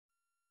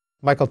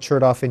Michael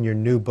Chertoff, in your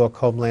new book,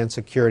 Homeland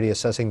Security,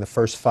 Assessing the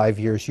First 5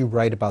 Years, you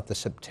write about the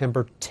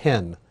September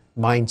 10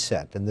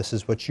 mindset, and this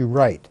is what you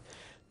write.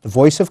 The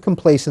voice of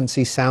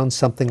complacency sounds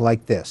something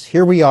like this.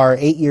 Here we are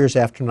 8 years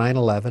after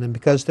 9/11, and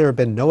because there have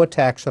been no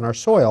attacks on our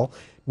soil,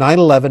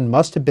 9/11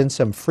 must have been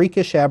some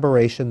freakish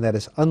aberration that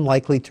is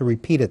unlikely to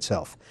repeat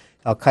itself.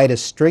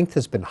 Al-Qaeda's strength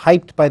has been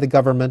hyped by the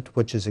government,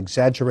 which is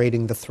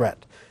exaggerating the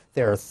threat.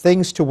 There are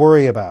things to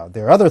worry about.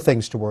 There are other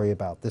things to worry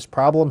about. This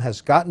problem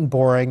has gotten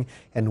boring,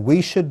 and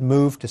we should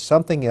move to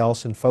something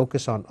else and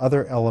focus on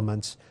other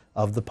elements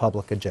of the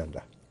public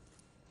agenda.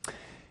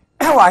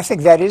 Well, I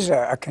think that is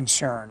a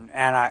concern,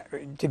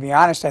 and to be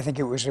honest, I think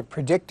it was a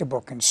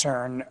predictable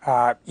concern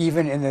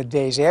even in the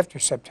days after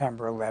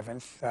September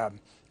 11th. I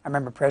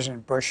remember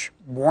President Bush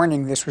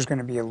warning this was going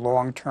to be a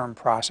long-term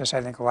process.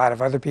 I think a lot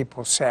of other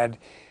people said,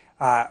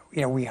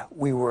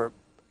 we were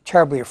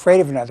terribly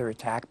afraid of another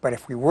attack, but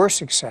if we were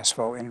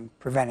successful in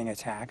preventing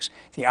attacks,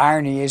 the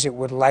irony is it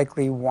would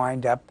likely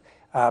wind up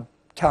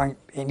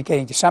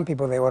indicating to some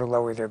people they ought to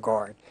lower their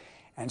guard.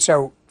 And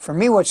so for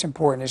me, what's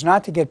important is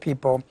not to get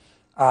people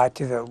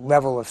to the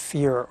level of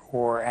fear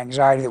or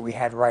anxiety that we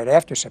had right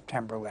after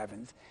September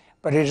 11th,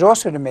 but it is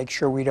also to make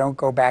sure we don't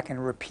go back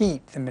and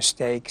repeat the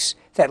mistakes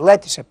that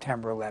led to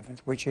September 11th,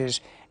 which is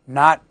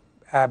not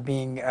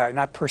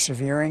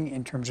persevering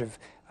in terms of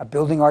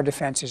building our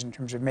defenses, in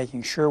terms of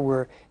making sure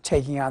we're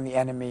taking on the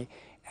enemy,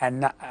 and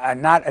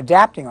not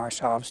adapting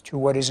ourselves to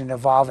what is an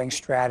evolving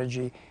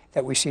strategy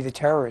that we see the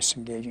terrorists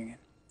engaging in.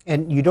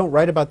 And you don't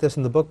write about this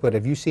in the book, but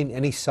have you seen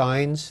any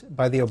signs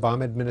by the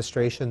Obama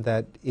administration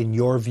that, in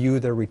your view,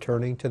 they're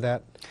returning to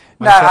that mindset?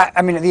 No,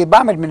 I mean, the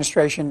Obama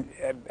administration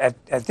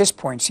at this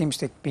point seems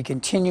to be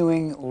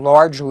continuing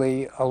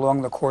largely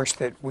along the course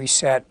that we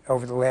set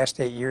over the last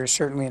 8 years.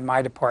 Certainly in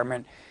my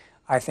department,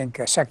 I think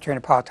Secretary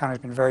Napolitano has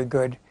been very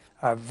good,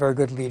 a very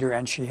good leader,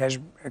 and she has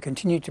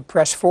continued to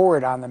press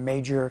forward on the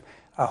major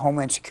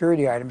Homeland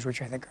Security items,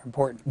 which I think are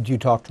important. Do you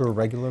talk to her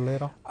regularly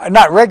at all?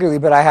 Not regularly,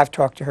 but I have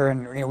talked to her,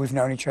 and we've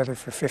known each other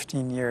for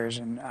 15 years,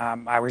 and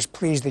I was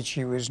pleased that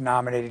she was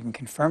nominated and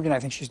confirmed, and I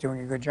think she's doing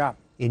a good job.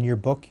 In your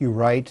book, you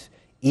write,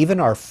 even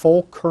our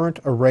full current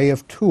array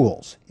of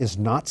tools is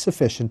not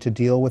sufficient to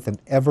deal with an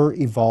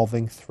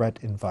ever-evolving threat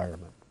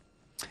environment.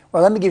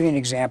 Well, let me give you an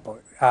example.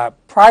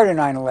 Prior to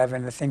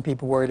 9/11, the thing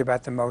people worried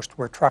about the most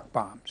were truck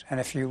bombs, and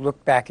if you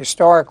look back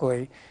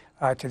historically,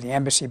 to the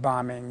embassy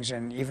bombings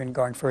and even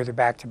going further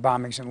back to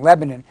bombings in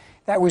Lebanon,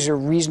 that was a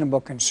reasonable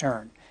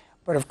concern.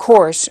 But of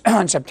course,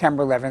 on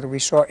September 11th, we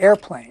saw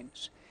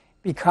airplanes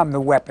become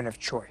the weapon of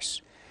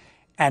choice.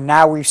 And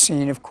now we've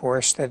seen, of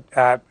course,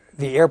 that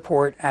the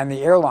airport and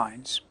the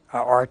airlines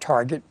are a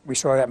target. We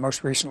saw that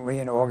most recently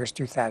in August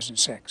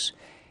 2006.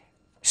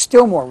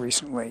 Still more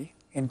recently,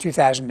 in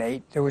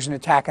 2008, there was an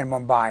attack in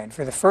Mumbai. And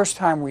for the first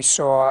time, we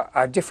saw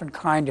a different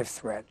kind of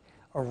threat,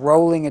 a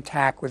rolling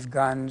attack with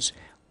guns,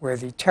 where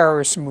the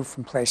terrorists move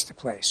from place to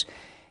place.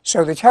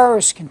 So the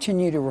terrorists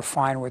continue to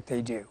refine what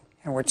they do.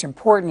 And what's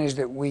important is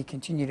that we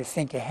continue to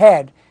think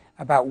ahead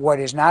about what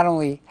has not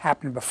only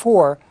happened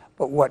before,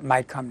 but what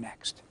might come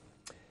next.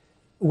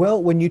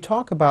 Well, when you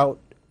talk about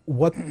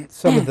what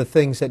some of the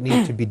things that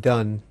need to be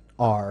done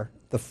are,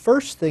 the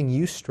first thing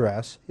you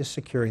stress is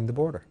securing the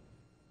border.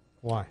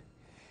 Why?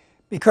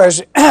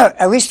 Because,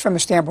 at least from the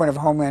standpoint of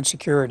Homeland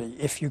Security,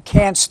 if you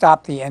can't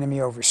stop the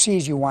enemy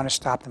overseas, you want to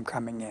stop them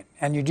coming in.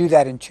 And you do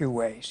that in two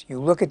ways. You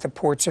look at the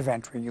ports of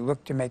entry. You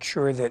look to make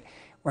sure that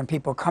when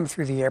people come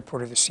through the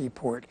airport or the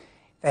seaport,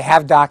 they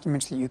have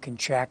documents that you can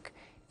check,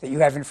 that you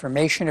have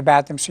information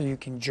about them so you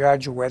can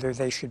judge whether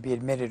they should be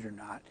admitted or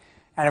not.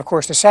 And of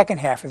course, the second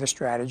half of the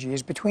strategy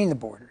is between the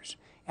borders.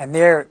 And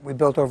there, we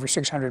built over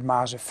 600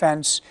 miles of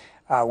fence.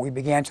 We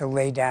began to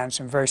lay down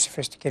some very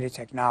sophisticated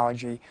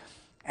technology.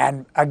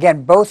 And again,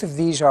 in both of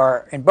these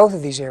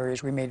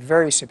areas, we made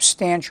very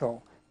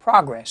substantial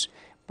progress,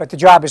 but the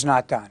job is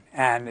not done,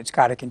 and it's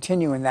got to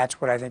continue, and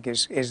that's what I think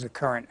is the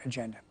current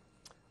agenda.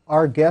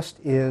 Our guest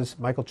is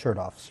Michael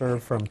Chertoff,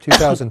 served from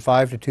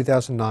 2005 to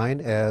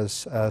 2009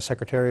 as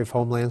Secretary of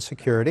Homeland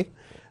Security,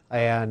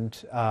 and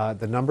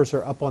the numbers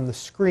are up on the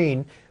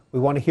screen. We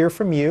want to hear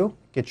from you,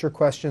 get your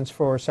questions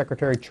for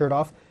Secretary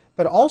Chertoff,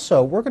 but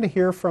also we're going to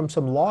hear from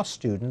some law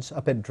students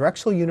up at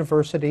Drexel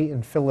University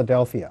in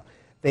Philadelphia.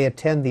 They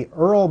attend the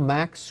Earle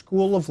Mack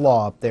School of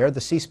Law up there.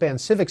 The C-SPAN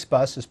Civics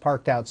Bus is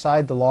parked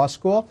outside the law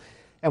school.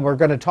 And we're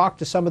going to talk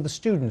to some of the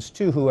students,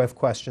 too, who have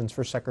questions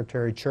for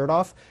Secretary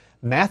Chertoff.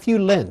 Matthew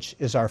Lynch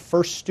is our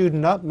first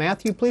student up.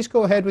 Matthew, please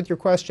go ahead with your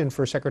question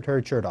for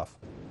Secretary Chertoff.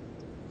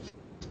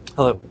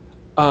 Hello.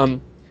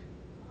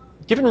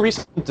 Given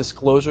recent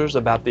disclosures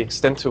about the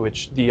extent to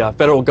which the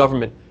federal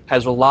government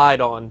has relied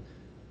on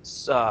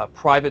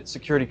private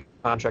security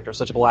contractors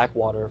such as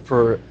Blackwater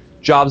for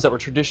jobs that were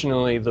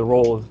traditionally the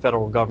role of the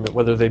federal government,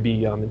 whether they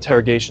be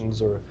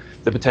interrogations or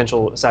the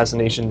potential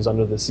assassinations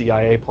under the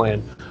CIA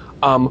plan.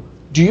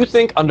 Do you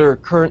think under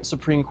current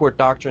Supreme Court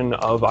doctrine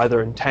of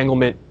either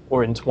entanglement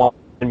or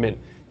entwinement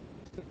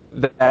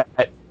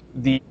that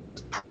the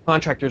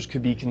contractors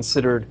could be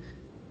considered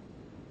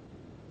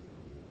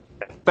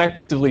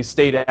effectively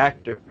state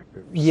actors.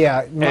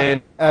 Yeah,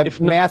 And if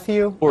not-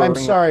 Matthew, I'm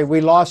sorry,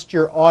 we lost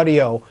your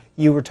audio.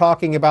 You were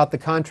talking about the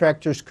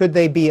contractors. Could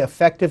they be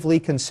effectively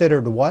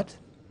considered what?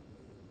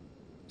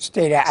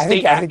 I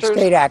think actors?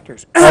 state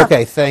actors.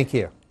 Okay, thank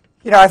you.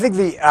 You know, I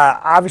think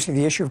obviously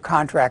the issue of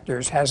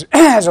contractors has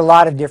has a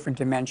lot of different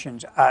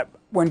dimensions.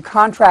 When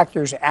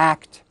contractors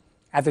act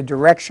at the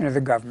direction of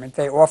the government,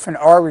 they often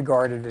are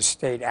regarded as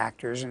state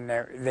actors, and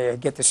they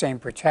get the same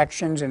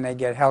protections and they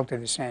get held to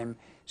the same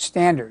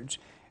standards.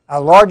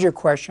 A larger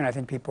question I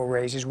think people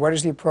raise is, what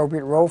is the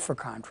appropriate role for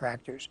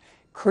contractors?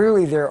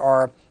 Clearly there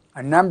are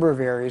a number of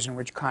areas in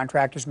which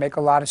contractors make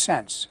a lot of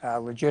sense.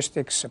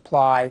 Logistics,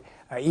 supply,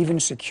 even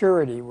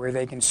security, where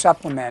they can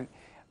supplement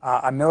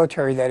a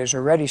military that is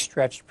already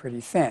stretched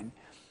pretty thin.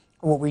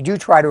 What we do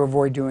try to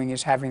avoid doing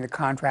is having the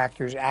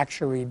contractors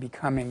actually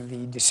becoming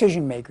the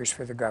decision makers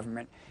for the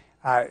government.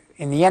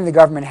 In the end, the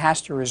government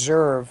has to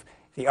reserve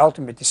the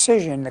ultimate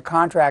decision. The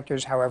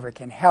contractors, however,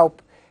 can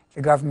help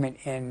the government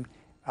in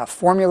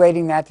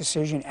formulating that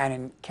decision and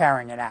in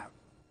carrying it out.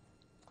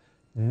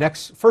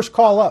 First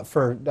call up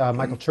for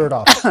Michael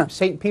Chertoff,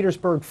 St.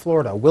 Petersburg,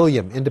 Florida.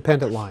 William,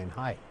 Independent Line.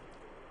 Hi.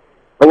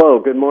 Hello.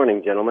 Good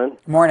morning, gentlemen.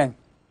 Good morning.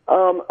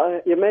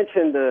 You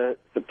mentioned the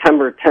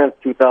September 10th,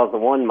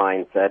 2001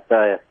 mindset.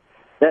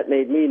 That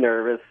made me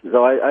nervous,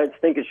 so I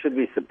think it should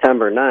be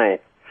September 9th.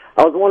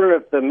 I was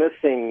wondering if the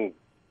missing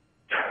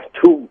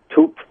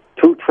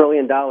 $2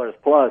 trillion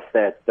plus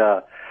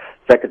that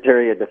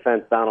Secretary of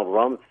Defense Donald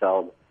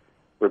Rumsfeld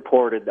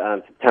reported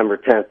on September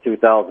 10th,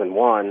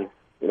 2001,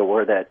 you know,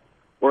 where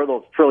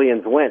those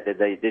trillions went.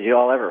 Did you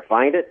all ever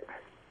find it?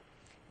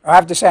 I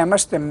have to say, I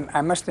must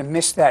have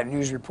missed that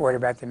news report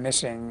about the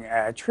missing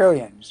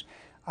trillions.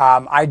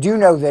 I do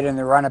know that in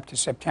the run-up to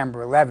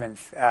September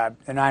 11th,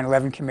 the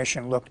 9/11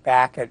 Commission looked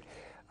back at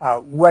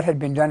what had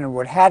been done and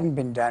what hadn't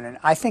been done, and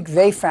I think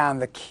they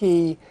found the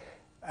key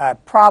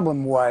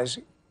problem was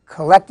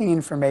collecting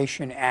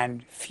information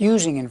and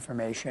fusing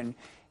information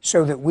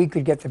so that we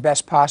could get the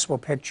best possible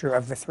picture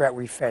of the threat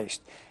we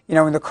faced. You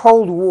know, in the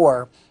Cold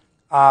War,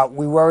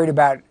 we worried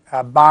about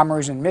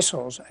bombers and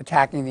missiles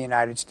attacking the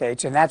United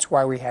States, and that's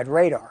why we had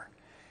radar.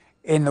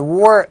 In the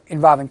war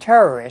involving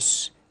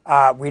terrorists,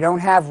 we don't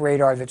have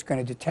radar that's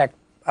going to detect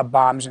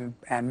bombs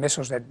and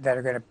missiles that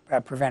are going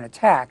to prevent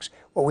attacks.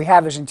 What we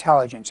have is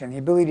intelligence, and the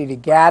ability to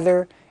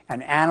gather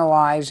and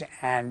analyze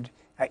and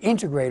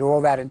integrate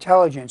all that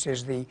intelligence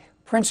is the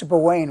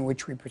principal way in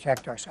which we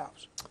protect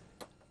ourselves.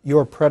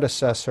 Your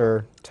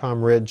predecessor,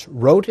 Tom Ridge,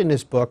 wrote in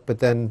his book, but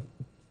then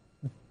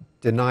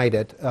denied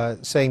it,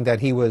 saying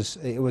that it was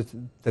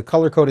the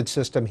color-coded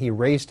system. He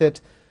raised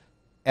it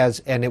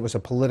and it was a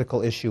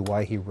political issue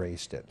why he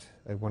raised it.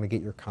 I want to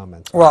get your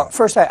comments. Well,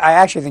 first,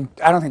 I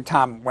don't think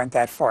Tom went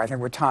that far. I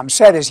think what Tom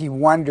said is he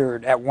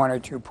wondered at one or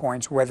two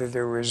points whether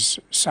there was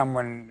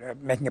someone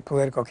making a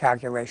political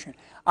calculation.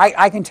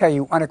 I can tell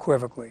you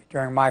unequivocally,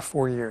 during my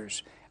 4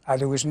 years,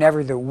 there was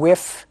never the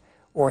whiff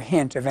or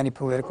hint of any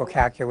political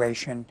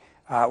calculation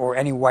or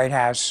any White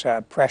House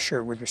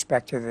pressure with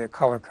respect to the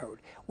color code.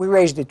 We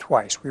raised it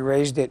twice. We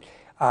raised it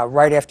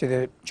right after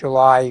the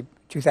July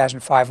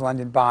 2005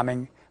 London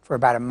bombing for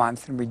about a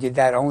month, and we did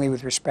that only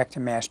with respect to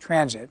mass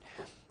transit.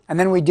 And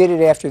then we did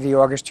it after the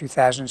August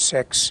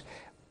 2006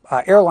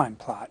 airline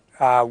plot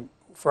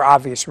for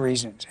obvious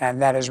reasons.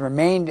 And that has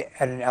remained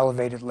at an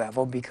elevated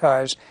level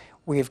because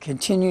we have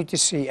continued to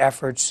see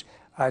efforts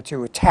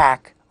to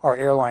attack our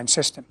airline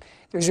system.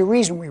 There's a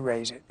reason we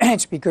raise it.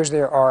 It's because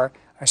there are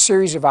a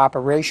series of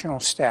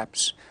operational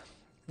steps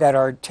that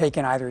are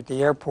taken either at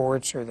the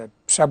airports or the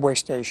subway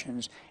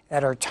stations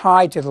that are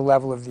tied to the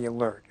level of the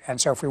alert. And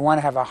so if we want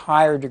to have a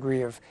higher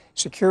degree of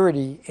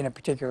security in a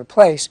particular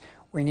place,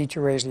 we need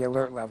to raise the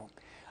alert level.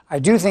 I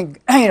do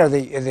think, you know,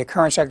 the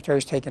current secretary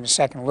has taken a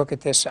second look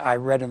at this. I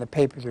read in the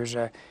paper there's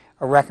a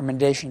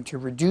recommendation to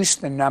reduce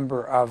the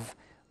number of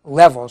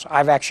levels.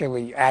 I've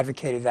actually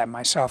advocated that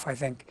myself. I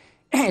think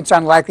it's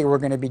unlikely we're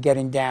going to be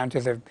getting down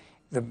to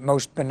the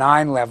most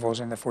benign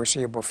levels in the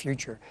foreseeable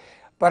future.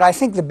 But I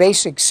think the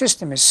basic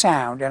system is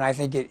sound, and I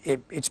think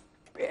it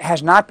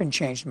has not been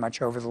changed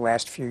much over the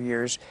last few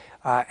years,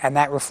 and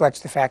that reflects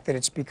the fact that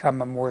it's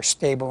become a more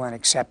stable and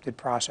accepted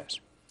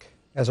process.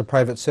 As a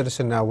private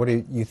citizen now, what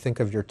do you think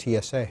of your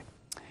TSA?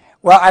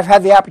 Well, I've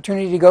had the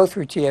opportunity to go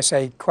through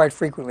TSA quite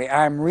frequently.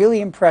 I'm really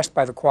impressed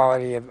by the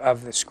quality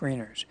of the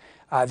screeners.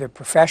 They're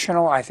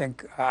professional. I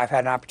think I've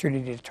had an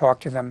opportunity to talk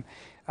to them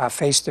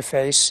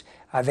face-to-face.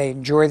 They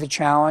enjoy the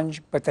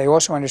challenge, but they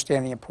also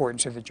understand the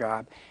importance of the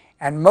job.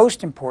 And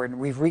most important,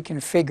 we've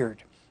reconfigured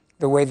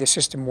the way the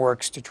system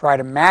works to try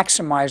to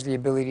maximize the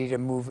ability to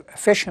move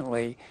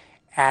efficiently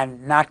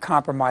and not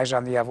compromise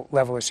on the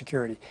level of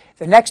security.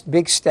 The next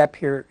big step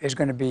here is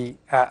going to be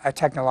a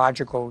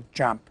technological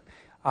jump.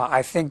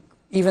 I think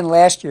even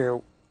last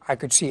year I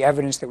could see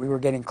evidence that we were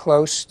getting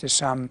close to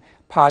some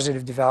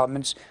positive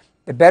developments.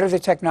 The better the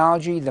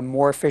technology, the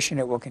more efficient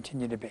it will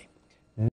continue to be.